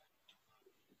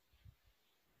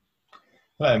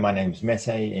Hello, my name's Mate,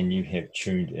 and you have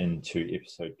tuned into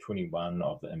episode 21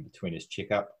 of the In-Betweeners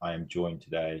Checkup. I am joined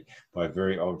today by a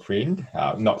very old friend,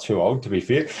 not too old to be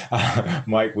fair,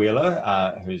 Mike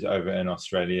Wheeler, who's over in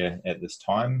Australia at this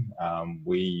time.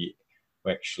 We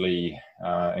were actually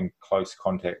in close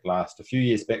contact a few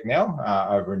years back now,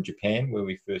 over in Japan, where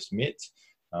we first met,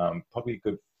 probably a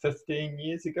good 15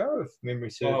 years ago, if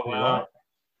memory serves me right.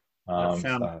 Wow. That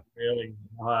sounds really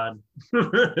hard.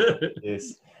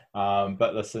 Yes.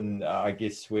 But listen, I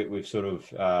guess we've sort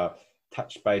of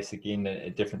touched base again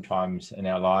at different times in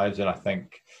our lives. And I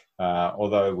think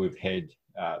although we've had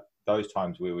those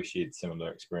times where we shared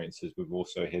similar experiences, we've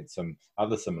also had some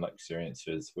other similar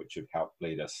experiences which have helped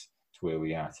lead us to where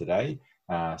we are today.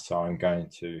 So I'm going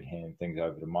to hand things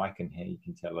over to Mike, and he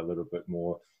can tell a little bit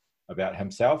more about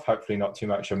himself, hopefully not too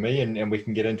much of me, and we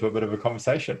can get into a bit of a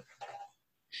conversation.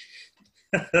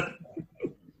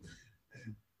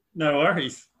 No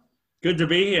worries. Good to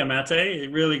be here, Mate.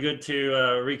 Really good to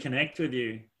reconnect with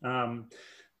you.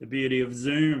 The beauty of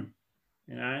Zoom,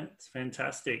 it's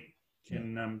fantastic.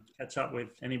 Can catch up with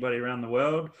anybody around the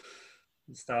world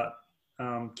and start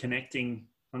connecting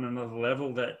on another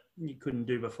level that you couldn't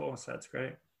do before. So that's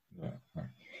great. Yeah.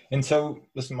 And so,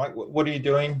 listen, Mike, what are you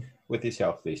doing with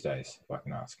yourself these days, if I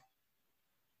can ask?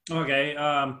 Okay.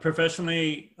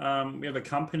 Professionally, we have a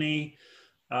company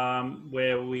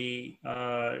where we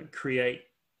create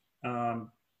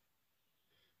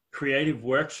creative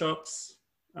workshops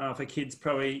for kids,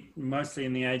 probably mostly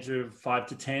in the age of 5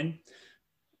 to 10.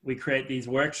 We create these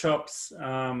workshops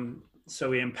so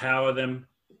we empower them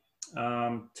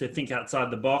to think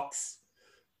outside the box,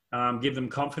 give them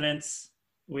confidence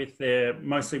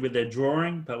mostly with their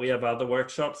drawing, but we have other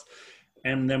workshops.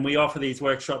 And then we offer these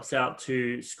workshops out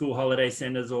to school holiday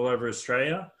centres all over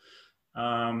Australia.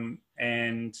 And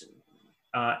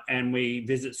we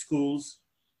visit schools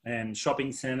and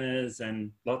shopping centres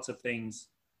and lots of things.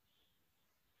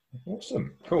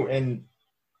 Awesome. Cool. And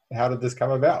how did this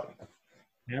come about?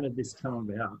 How did this come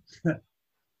about?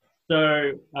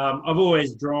 So I've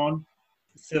always drawn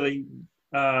silly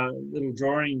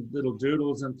little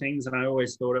doodles and things. And I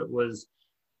always thought it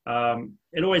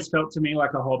always felt to me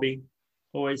like a hobby.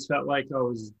 Always felt like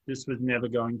this was never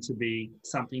going to be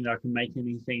something that I can make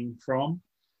anything from.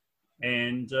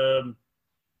 And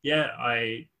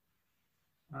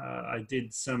I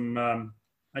did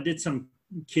some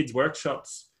kids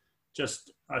workshops.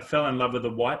 I fell in love with a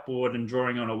whiteboard and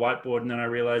drawing on a whiteboard, and then I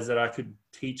realized that I could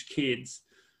teach kids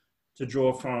to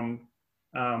draw from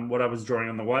what I was drawing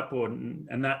on the whiteboard,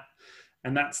 and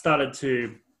that started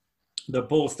the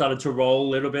ball started to roll a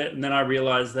little bit, and then I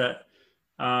realized that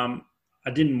I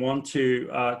didn't want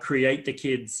to create the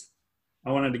kids.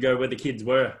 I wanted to go where the kids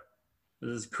were.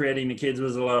 Because creating the kids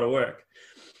was a lot of work.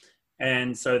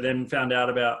 And so then found out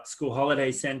about school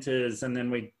holiday centers, and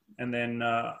then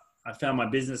I found my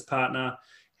business partner.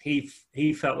 He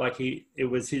felt like it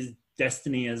was his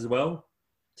destiny as well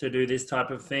to do this type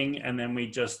of thing. And then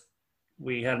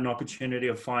we had an opportunity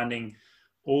of finding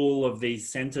all of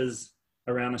these centers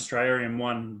around Australia in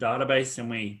one database, and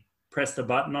we pressed a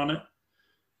button on it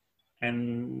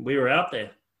and we were out there.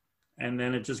 And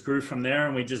then it just grew from there,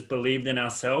 and we just believed in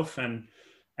ourselves and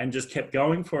just kept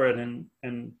going for it. And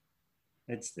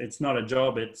it's not a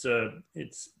job. It's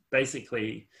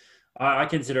basically, I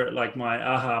consider it like my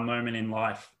aha moment in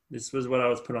life. This was what I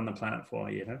was put on the planet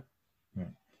for, Yeah.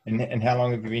 And how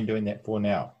long have you been doing that for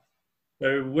now?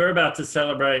 So we're about to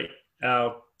celebrate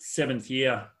our 7th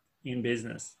year in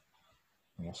business.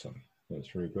 Awesome. That's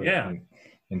very good. Yeah.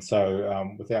 And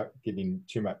so without getting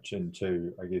too much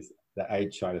into, I guess, the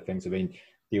age side of things,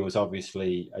 there was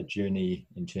obviously a journey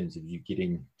in terms of you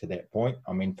getting to that point.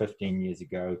 15 years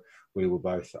ago, we were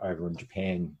both over in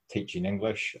Japan teaching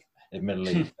English,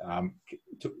 admittedly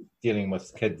dealing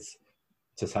with kids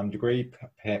to some degree,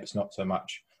 perhaps not so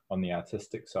much on the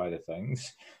artistic side of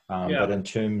things. But in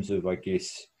terms of, I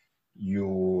guess,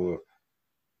 your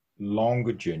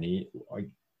longer journey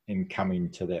in coming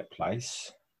to that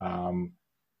place, I'm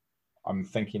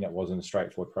thinking it wasn't a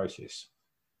straightforward process.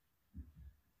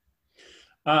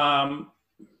 No,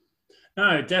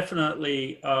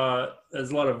 definitely.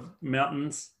 There's a lot of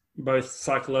mountains, both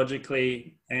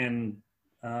psychologically and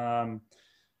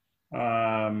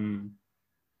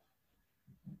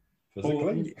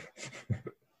physically.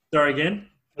 Sorry again.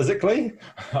 Physically,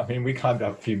 we climbed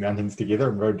up a few mountains together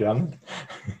and rode down them.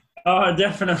 Oh,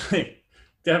 definitely.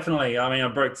 I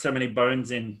broke so many bones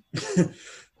in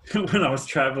when I was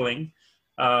traveling.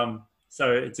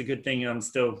 So it's a good thing I'm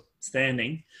still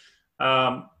standing.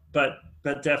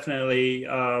 But definitely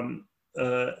our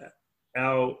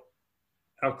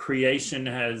creation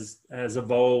has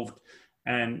evolved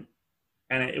and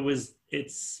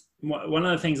it's one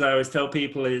of the things I always tell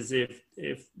people is if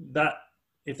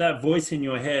that voice in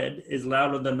your head is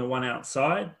louder than the one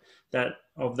outside, that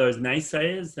of those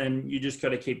naysayers, then you just got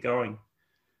to keep going.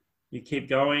 You keep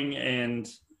going, and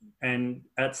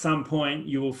at some point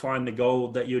you will find the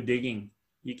gold that you're digging.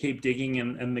 You keep digging,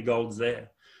 and the gold's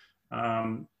there.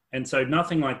 And so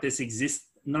nothing like this exists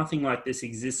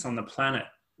on the planet,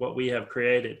 what we have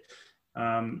created.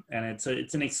 And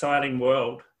it's an exciting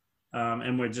world.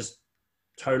 And we're just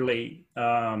totally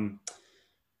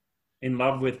in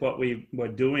love with what we were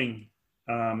doing,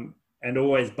 and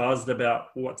always buzzed about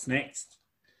what's next.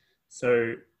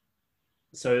 So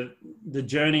the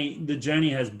journey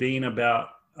has been about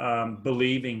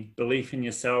belief in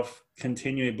yourself,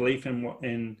 continuing belief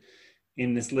in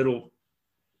this little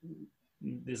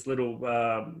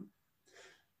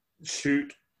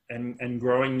shoot, and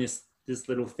growing this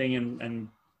little thing, and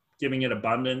giving it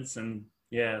abundance. And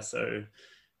yeah, so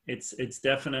it's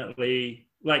definitely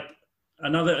like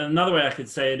another way I could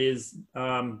say it is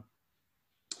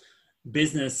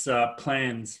business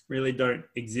plans really don't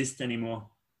exist anymore.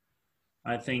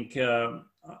 I think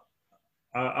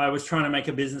I was trying to make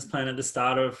a business plan at the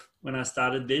start of when I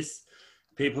started this.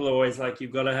 People are always like,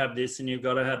 you've got to have this and you've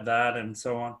got to have that and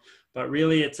so on. But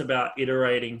really it's about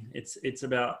iterating. It's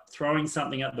about throwing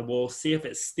something at the wall, see if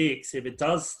it sticks. If it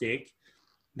does stick,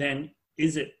 then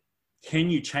can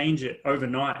you change it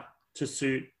overnight to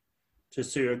suit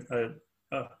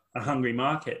a hungry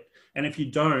market? And if you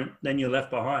don't, then you're left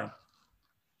behind.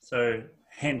 So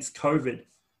hence COVID,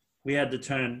 we had to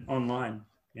turn online,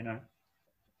 you know.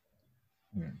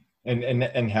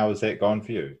 And how has that gone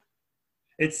for you?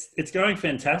 It's going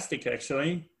fantastic,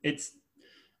 actually. It's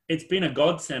been a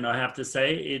godsend, I have to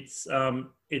say.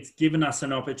 It's given us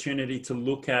an opportunity to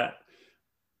look at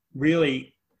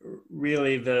really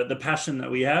the passion that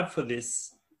we have for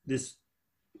this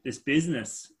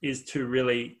business is to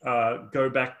really go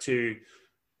back to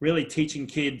really teaching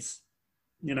kids,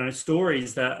 you know,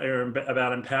 stories that are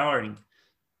about empowering,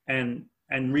 and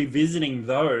revisiting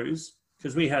those,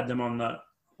 because we had them on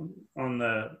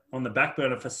the back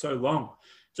burner for so long.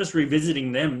 Just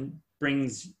revisiting them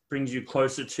brings you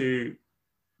closer to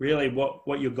really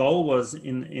what your goal was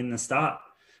in the start.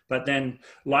 But then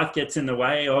life gets in the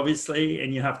way, obviously,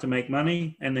 and you have to make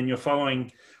money, and then you're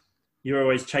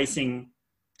always chasing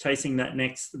that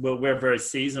next, well, we're very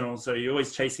seasonal, so you're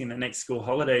always chasing the next school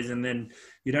holidays, and then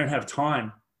you don't have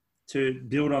time to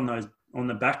build on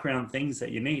the background things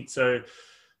that you need. So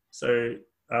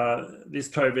this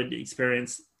COVID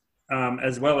experience,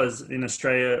 as well as in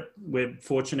Australia, we're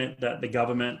fortunate that the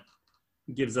government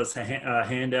gives us a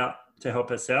handout to help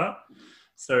us out.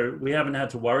 So we haven't had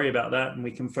to worry about that, and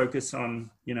we can focus on,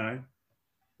 you know,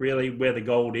 really where the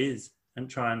gold is and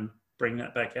try and bring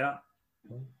that back out.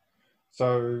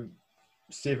 So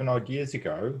 7 odd years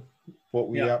ago, what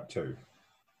were you up to?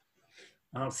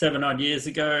 7 odd years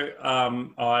ago,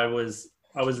 I was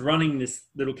running this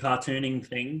little cartooning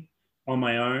thing on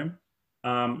my own,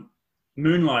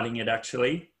 moonlighting it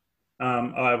actually.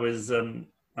 I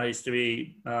used to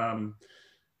be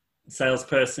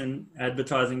salesperson,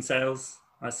 advertising sales.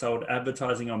 I sold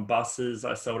advertising on buses.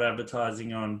 I sold advertising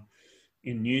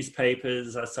in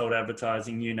newspapers. I sold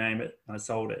advertising, you name it, I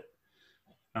sold it.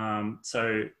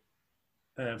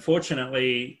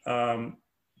 Fortunately, I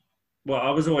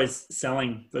was always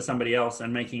selling for somebody else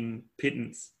and making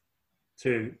pittance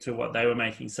to what they were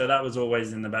making. So that was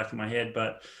always in the back of my head,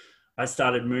 but I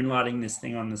started moonlighting this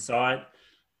thing on the side.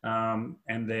 And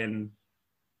then,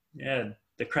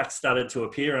 the cracks started to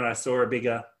appear, and I saw a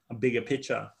bigger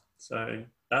picture. So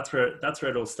that's where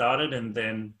it all started.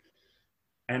 And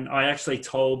I actually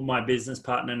told my business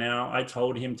partner now, I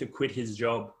told him to quit his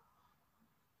job.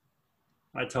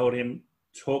 I told him,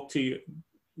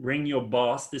 ring your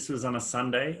boss. This was on a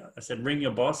Sunday. I said, ring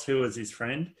your boss, who was his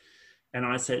friend. And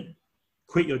I said,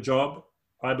 quit your job.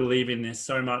 I believe in this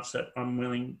so much that I'm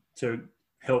willing to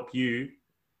help you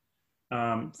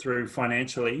through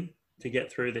financially to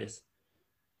get through this.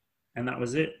 And that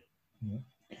was it.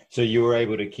 So you were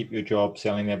able to keep your job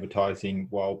selling advertising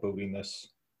while building this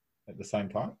at the same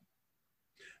time?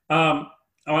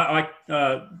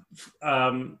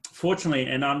 Fortunately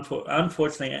and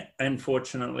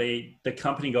unfortunately, the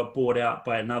company got bought out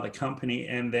by another company,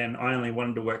 and then I only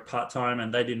wanted to work part-time,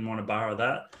 and they didn't want to borrow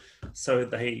that. So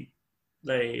they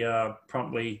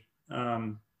promptly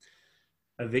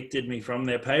evicted me from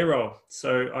their payroll.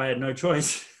 So I had no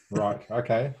choice. Right.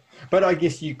 Okay. But I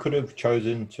guess you could have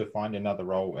chosen to find another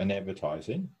role in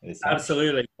advertising.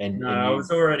 Absolutely. I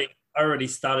already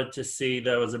started to see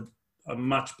there was a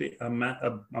market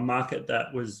that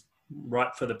was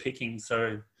ripe for the picking.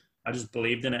 So I just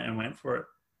believed in it and went for it.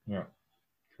 Yeah,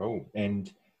 cool.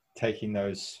 And taking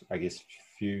those, I guess,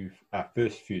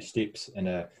 first few steps in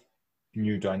a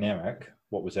new dynamic,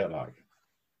 what was that like?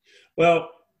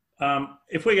 Well,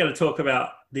 if we're going to talk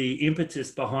about the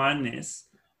impetus behind this,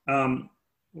 I've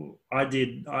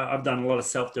done a lot of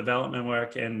self-development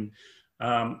work, and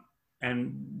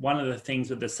one of the things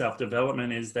with the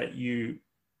self-development is that you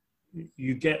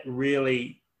get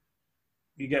really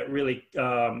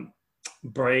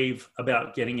brave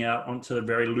about getting out onto the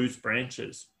very loose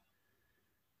branches.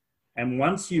 And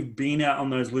once you've been out on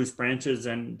those loose branches,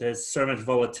 and there's so much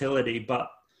volatility, but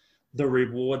the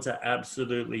rewards are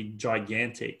absolutely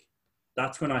gigantic.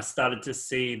 That's when I started to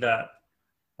see that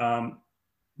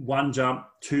one jump,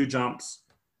 two jumps,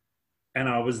 and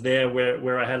I was there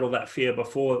where I had all that fear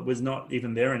before. It was not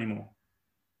even there anymore.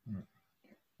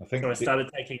 So I started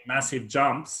taking massive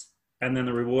jumps, and then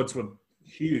the rewards were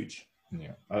huge.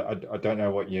 Yeah, I don't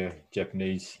know what your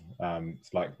Japanese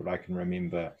it's like, but I can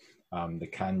remember the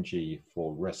kanji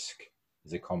for risk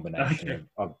is a combination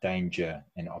of danger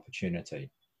and opportunity.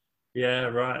 Yeah,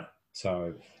 right.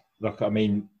 So, look, I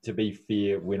mean, to be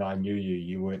fair, when I knew you,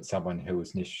 you weren't someone who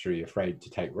was necessarily afraid to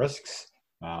take risks.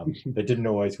 They didn't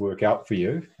always work out for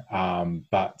you,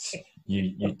 but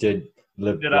you did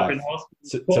live life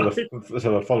to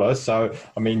the fullest. So,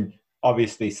 I mean,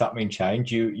 obviously something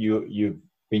changed. You've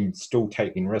been still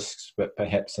taking risks, but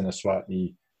perhaps in a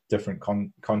slightly different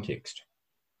context.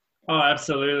 Oh,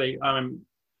 absolutely.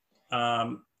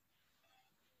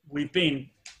 We've been,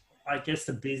 I guess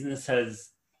the business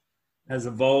has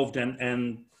evolved,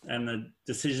 and the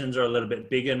decisions are a little bit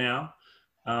bigger now,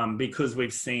 because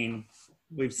we've seen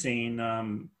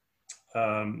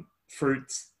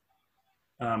fruits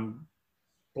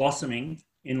blossoming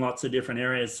in lots of different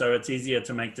areas. So it's easier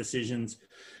to make decisions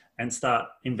and start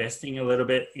investing a little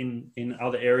bit in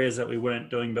other areas that we weren't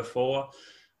doing before.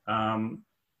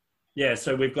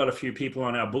 So we've got a few people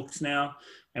on our books now,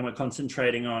 and we're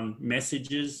concentrating on a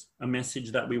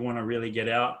message that we want to really get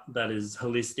out that is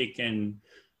holistic, and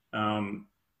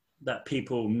that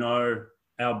people know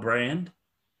our brand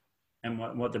and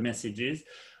what the message is.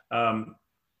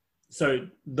 So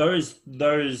those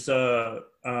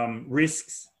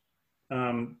risks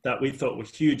that we thought were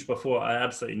huge before are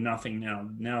absolutely nothing now.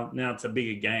 Now it's a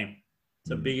bigger game.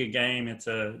 It's a bigger game. It's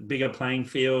a bigger playing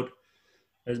field.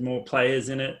 There's more players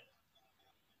in it.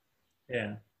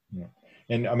 Yeah.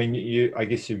 And I mean, I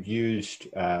guess you've used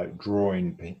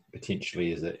drawing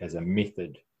potentially as a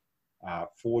method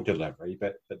for delivery,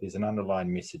 but there's an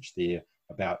underlying message there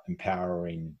about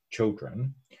empowering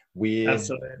children. Where has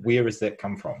that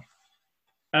come from?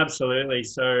 Absolutely.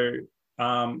 So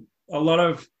a lot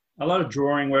of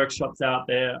drawing workshops out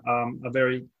there are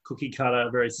very cookie cutter,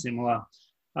 very similar.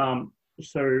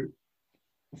 So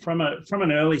from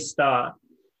an early start,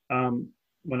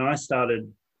 when I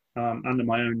started under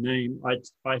my own name,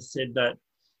 I said that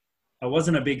I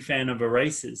wasn't a big fan of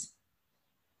erasers,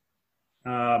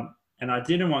 and I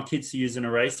didn't want kids to use an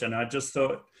eraser. And I just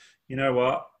thought, you know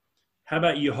what? How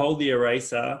about you hold the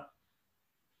eraser?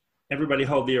 Everybody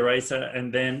hold the eraser,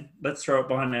 and then let's throw it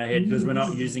behind our head, because we're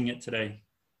not using it today.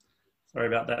 Sorry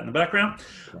about that in the background.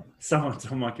 Someone's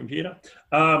on my computer.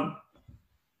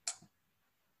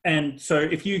 And so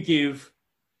if you give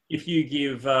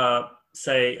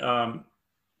say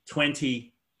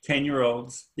 20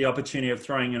 10-year-olds the opportunity of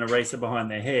throwing an eraser behind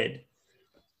their head,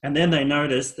 and then they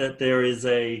notice that there is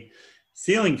a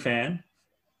ceiling fan,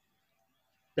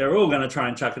 they're all going to try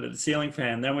and chuck it at the ceiling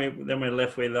fan. Then we're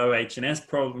left with OH&S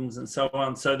problems and so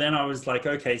on. So then I was like,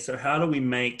 okay, so how do we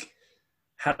make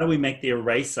the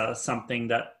eraser something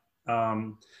that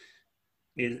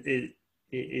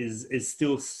is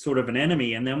still sort of an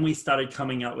enemy? And then we started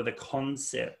coming up with a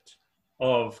concept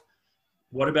of,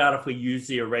 what about if we use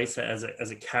the eraser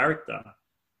as a character?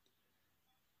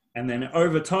 And then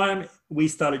over time, we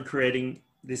started creating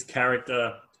this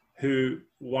character who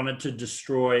wanted to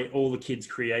destroy all the kids'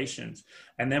 creations.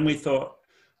 And then we thought,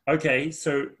 okay,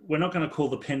 so we're not going to call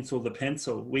the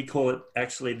pencil. We call it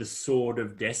actually the sword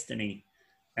of destiny.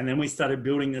 And then we started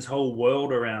building this whole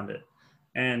world around it.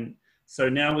 And so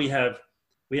now we have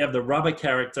the rubber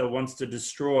character wants to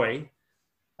destroy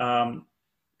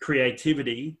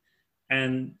creativity,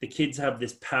 and the kids have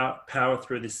this power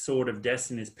through this sword of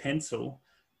destiny, this pencil,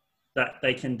 that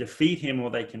they can defeat him or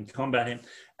they can combat him.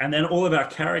 And then all of our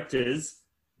characters,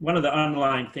 one of the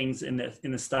underlying things in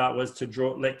the start was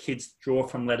to let kids draw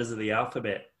from letters of the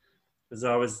alphabet, because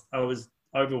I was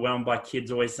overwhelmed by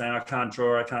kids always saying, I can't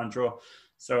draw.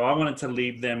 So I wanted to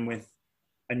leave them with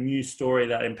a new story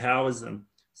that empowers them.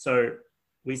 So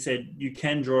we said you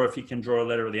can draw if you can draw a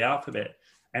letter of the alphabet,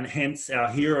 and hence our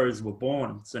heroes were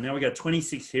born. So now we got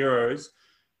 26 heroes.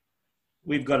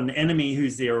 We've got an enemy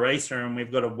who's the eraser, and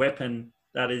we've got a weapon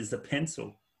that is the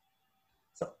pencil.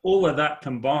 So all of that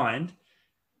combined,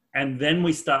 and then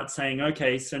we start saying,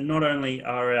 okay, so not only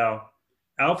are our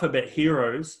alphabet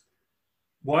heroes,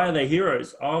 why are they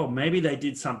heroes? Oh, maybe they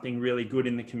did something really good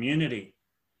in the community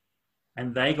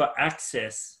and they got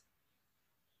access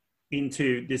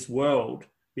into this world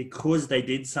because they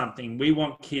did something. We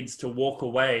want kids to walk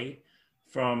away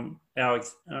from our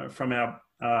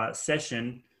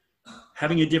session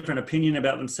having a different opinion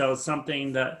about themselves,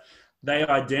 something that they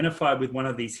identify with one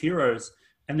of these heroes,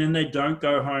 and then they don't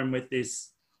go home with this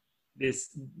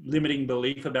limiting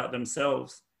belief about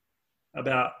themselves,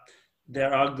 about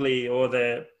they're ugly or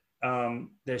they're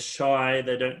shy,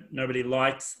 nobody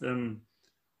likes them,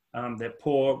 they're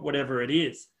poor, whatever it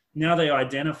is. Now they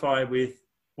identify with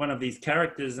one of these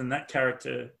characters, and that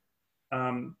character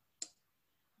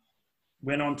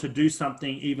went on to do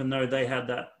something even though they had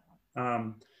that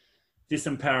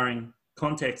disempowering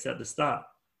context at the start.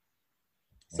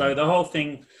 So the whole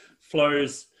thing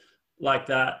flows like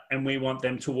that, and we want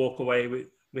them to walk away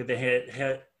with their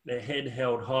head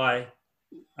held high,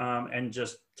 and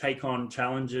just take on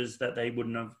challenges that they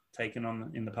wouldn't have taken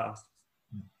on in the past.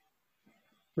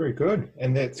 Very good.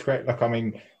 And that's great. Like, I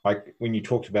mean, like when you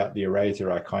talked about the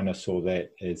eraser, I kind of saw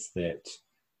that as that,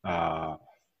 I'm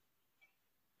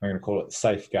going to call it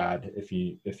safeguard. If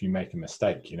you make a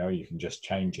mistake, you know, you can just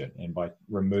change it. And by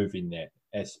removing that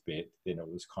aspect, then it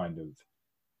was kind of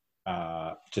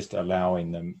just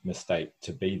allowing the mistake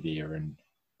to be there and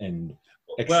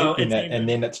accepting that, and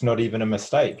then it's not even a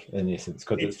mistake in essence,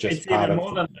 because it's just part of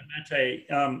more than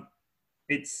that,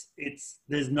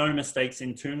 there's no mistakes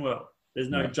in Toon World. There's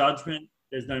no judgment,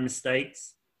 there's no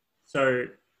mistakes. So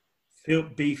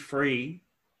be free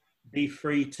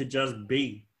to just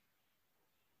be.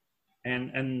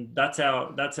 And that's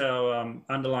our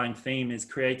underlying theme, is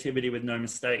creativity with no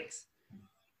mistakes.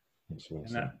 That's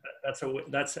awesome.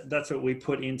 And that's what we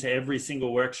put into every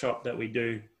single workshop that we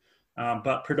do.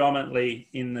 But predominantly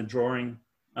in the drawing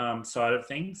side of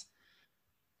things,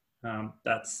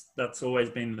 that's always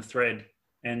been the thread,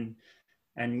 and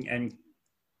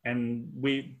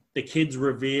the kids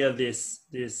revere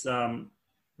this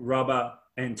rubber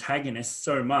antagonist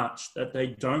so much that they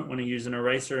don't want to use an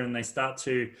eraser, and they start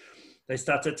to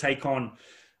take on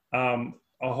a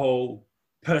whole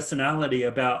personality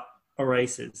about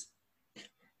erasers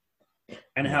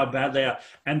and how bad they are,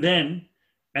 and then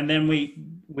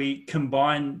we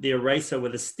combine the eraser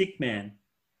with a stick man.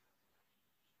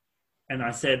 And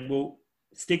I said, well,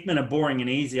 stickmen are boring and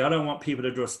easy. I don't want people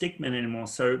to draw stickmen anymore.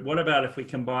 So what about if we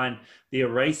combine the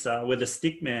eraser with a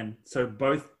stickman? So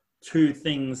both two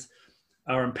things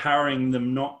are empowering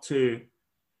them not to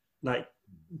draw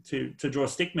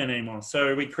stickmen anymore.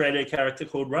 So we created a character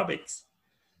called Rubbix.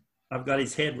 I've got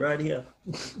his head right here.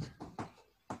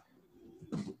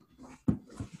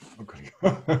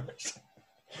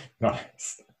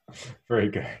 Nice. Very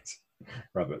good.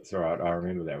 Rubbix. All right, I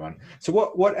remember that one. So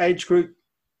what age group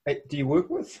do you work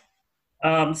with?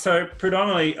 So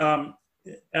predominantly our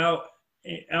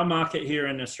market here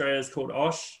in Australia is called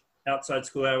OSH, Outside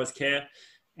School Hours Care,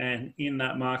 and in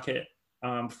that market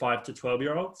 5 to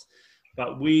 12-year-olds.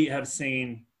 But we have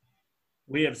seen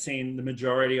the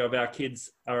majority of our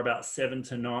kids are about 7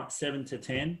 to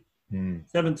 10.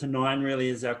 7 to 9 really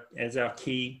is our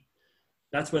key.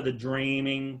 That's where the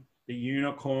dreaming, the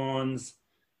unicorns,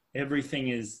 everything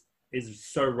is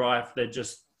so rife. Their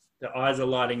eyes are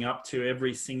lighting up to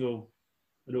every single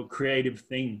little creative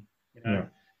thing, you know. Yeah.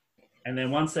 And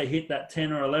then once they hit that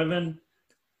 10 or 11,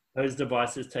 those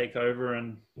devices take over,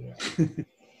 and yeah,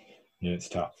 it's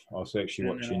tough. I was actually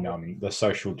watching The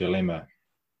Social Dilemma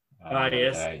the other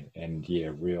day, and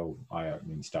real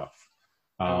eye-opening stuff.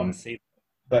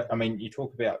 But I mean, you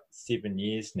talk about 7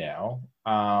 years now.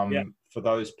 For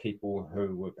those people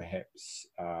who were perhaps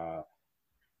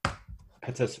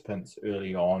participants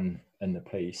early on in the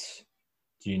piece,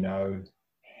 do you know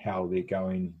how they're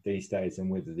going these days and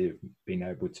whether they've been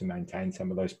able to maintain some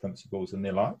of those principles in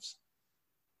their lives?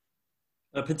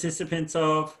 The participants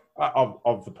of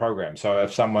the program. So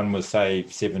if someone was, say,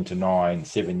 7 to 9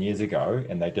 7 years ago,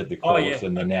 and they did the course,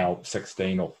 and they're now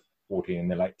 16 or 14 in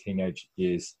their late teenage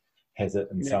years, has it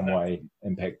in some way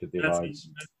impacted their lives?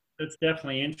 That's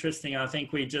definitely interesting. I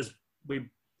think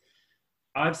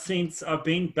I've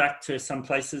been back to some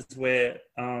places where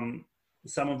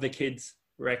some of the kids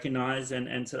recognize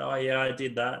and said, oh yeah, I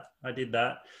did that.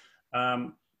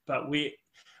 But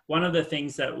one of the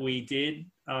things that we did,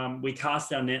 we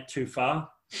cast our net too far.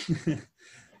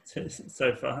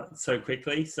 so far, so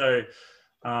quickly. So,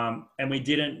 and we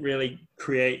didn't really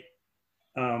create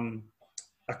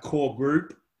a core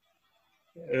group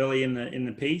early in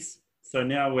the piece. So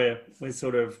now we're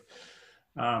sort of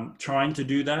trying to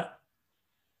do that.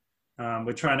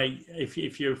 We're trying to,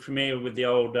 if you're familiar with the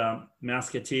old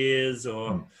Mouseketeers,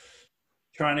 or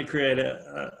trying to create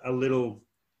a little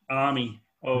army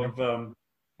of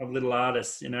little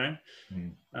artists, you know.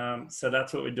 So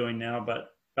that's what we're doing now. But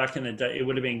back in the day, it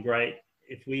would have been great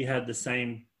if we had the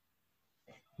same.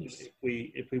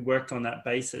 If we worked on that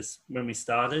basis when we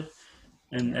started,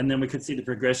 and then we could see the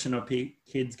progression of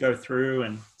kids go through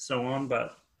and so on.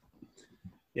 But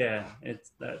yeah,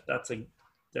 that's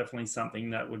definitely something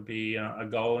that would be a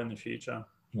goal in the future.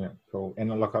 Yeah, cool.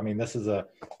 And look, I mean, this is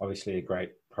obviously a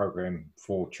great program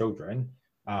for children.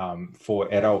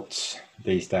 For adults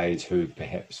these days who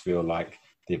perhaps feel like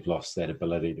they've lost that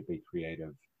ability to be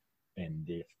creative, and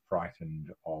they're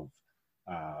frightened of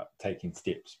taking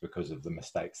steps because of the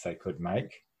mistakes they could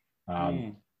make.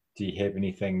 Do you have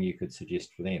anything you could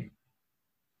suggest for them?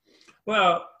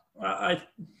 Well,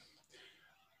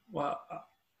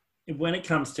 when it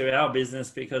comes to our business,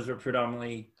 because we're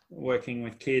predominantly working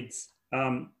with kids,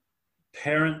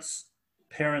 parents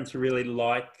really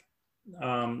like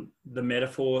the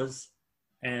metaphors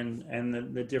and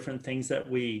the different things that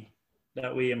we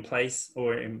in place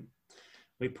or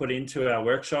we put into our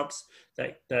workshops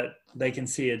that they can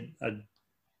see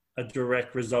a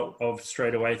direct result of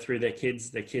straight away through their kids.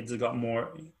 Their kids have got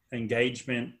more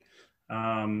engagement,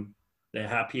 they're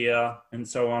happier and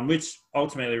so on, which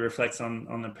ultimately reflects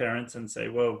on the parents and say,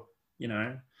 well, you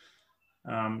know,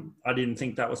 I didn't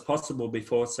think that was possible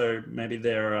before. So maybe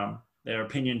their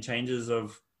opinion changes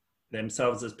of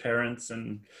themselves as parents,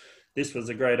 and this was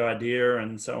a great idea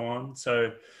and so on.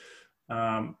 So,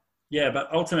 yeah, but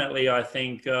ultimately I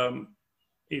think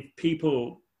if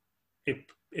people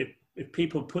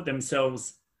put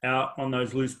themselves out on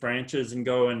those loose branches and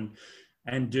go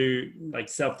and do like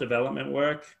self-development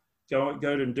work, go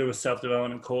to and do a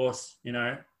self-development course, you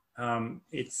know,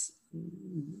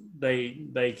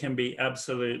 they can be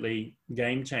absolutely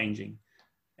game-changing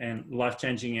and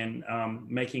life-changing, and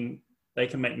they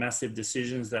can make massive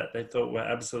decisions that they thought were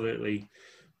absolutely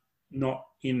not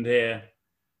in their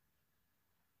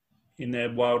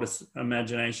wildest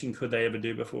imagination could they ever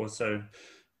do before. So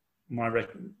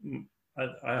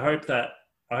I hope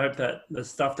that the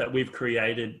stuff that we've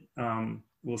created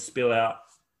will spill out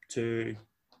to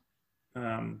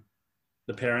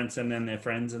the parents and then their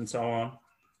friends and so on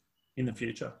in the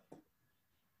future.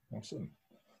 Awesome.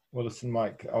 Well, listen,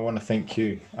 Mike, I want to thank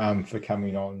you for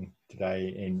coming on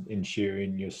today and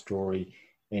sharing your story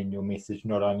and your message,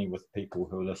 not only with people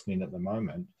who are listening at the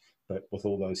moment, but with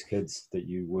all those kids that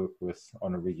you work with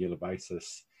on a regular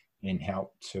basis and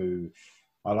help to,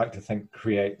 I like to think,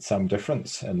 create some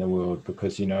difference in the world.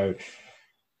 Because, you know,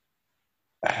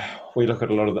 we look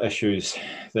at a lot of the issues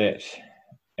that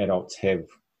adults have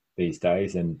these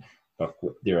days, and look,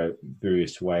 there are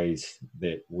various ways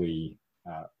that we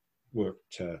work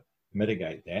to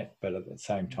mitigate that. But at the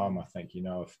same time, I think, you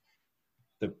know, if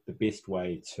the best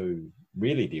way to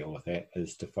really deal with that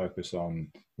is to focus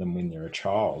on them when they're a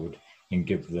child and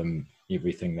give them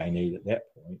everything they need at that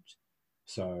point.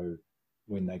 So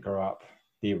when they grow up,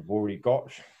 they've already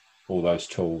got all those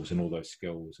tools and all those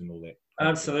skills and all that.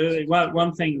 Absolutely. Well,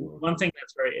 one thing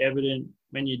that's very evident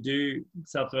when you do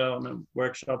self-development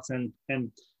workshops and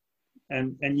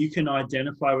you can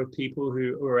identify with people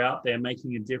who are out there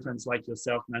making a difference, like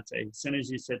yourself, Mate. As soon as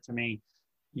you said to me,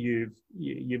 you've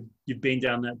been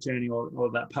down that journey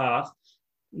or that path,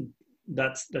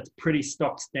 that's pretty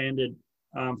stock standard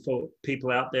for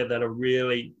people out there that are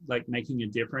really like making a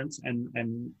difference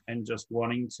and just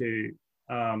wanting to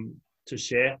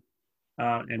share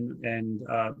and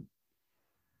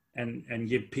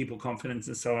give people confidence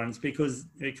and so on. It's because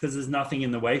there's nothing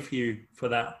in the way for you for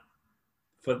that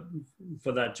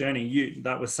journey.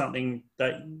 That was something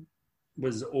that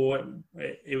was, or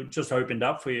it just opened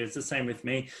up for you. It's the same with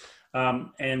me,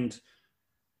 and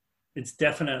it's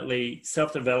definitely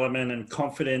self-development and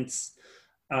confidence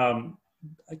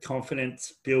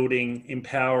building,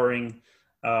 empowering,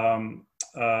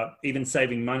 even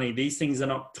saving money. These things are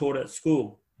not taught at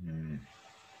school.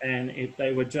 And if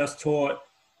they were just taught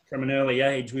from an early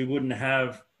age, we wouldn't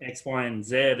have X, Y, and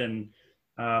Z and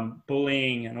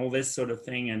bullying and all this sort of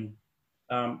thing. And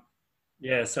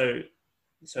so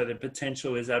the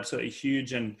potential is absolutely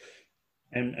huge. And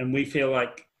we feel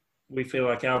like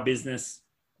our business,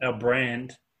 our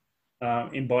brand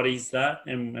embodies that,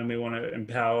 and we want to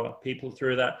empower people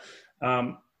through that.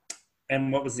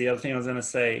 And what was the other thing I was going to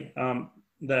say?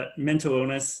 that mental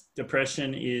illness,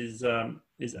 depression is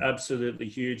absolutely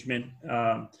huge.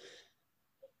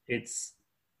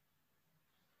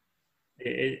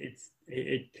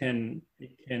 It can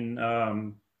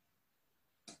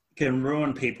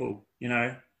ruin people, you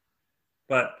know.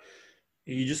 But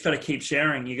you just got to keep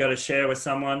sharing. You got to share with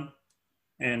someone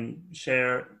and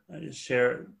share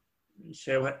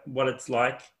what it's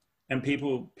like, and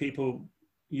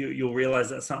you'll realize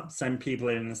that some same people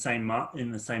are in the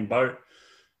same boat,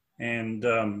 and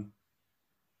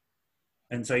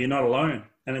so you're not alone,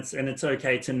 and it's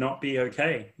okay to not be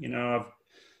okay. You know,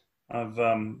 I've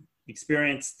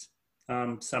experienced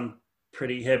some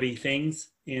pretty heavy things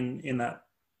in that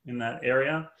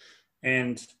area,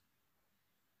 and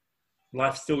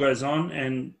life still goes on.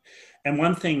 And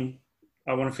one thing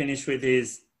I want to finish with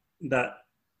is that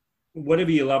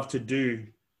whatever you love to do,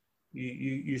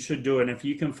 you should do it. And if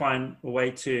you can find a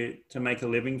way to make a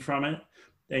living from it,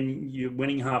 then you're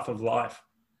winning half of life.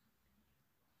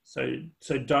 So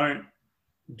don't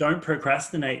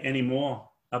procrastinate anymore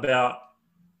about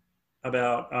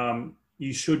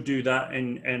you should do that,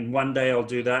 and one day I'll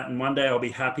do that, and one day I'll be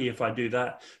happy if I do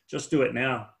that. Just do it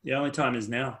now. The only time is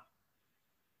now.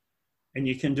 And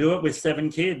you can do it with 7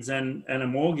 kids and a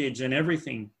mortgage and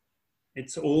everything.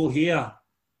 It's all here.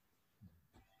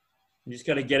 You just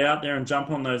got to get out there and jump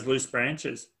on those loose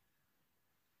branches.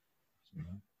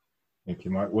 Thank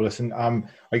you, Mike. Well, listen,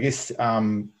 I guess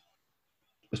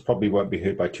this probably won't be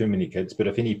heard by too many kids, but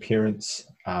if any parents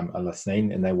are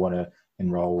listening and they want to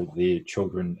enroll their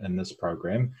children in this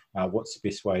program, what's the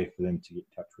best way for them to get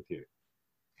in touch with you?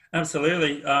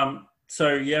 Absolutely.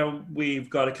 So yeah, we've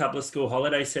got a couple of school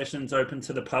holiday sessions open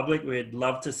to the public. We'd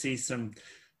love to see some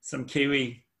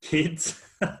Kiwi kids.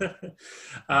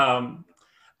 So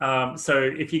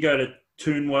if you go to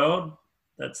Toon World,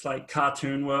 that's like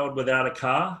Cartoon World without a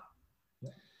car,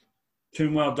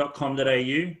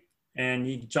 toonworld.com.au, and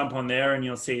you jump on there and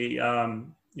you'll see our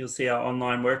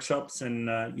online workshops,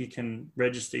 and you can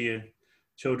register your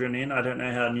children in. I don't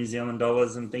know how New Zealand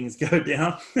dollars and things go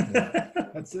down. Yeah.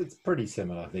 It's pretty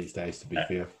similar these days, to be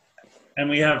fair. And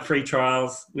we have free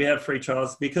trials.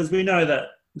 Because we know that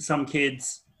some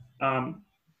kids,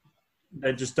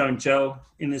 they just don't gel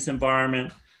in this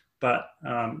environment. But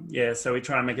so we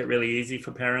try and make it really easy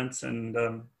for parents. And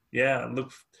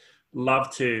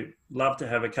love to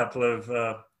have a couple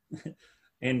of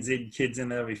NZ kids in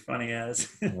there. It'd be funny as.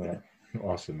 Yeah.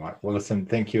 Awesome, Mike. Well, listen,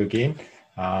 thank you again.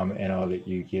 And I'll let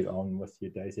you get on with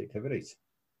your day's activities.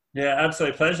 Yeah,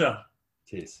 absolute pleasure.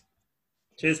 Cheers.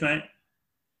 Cheers, mate.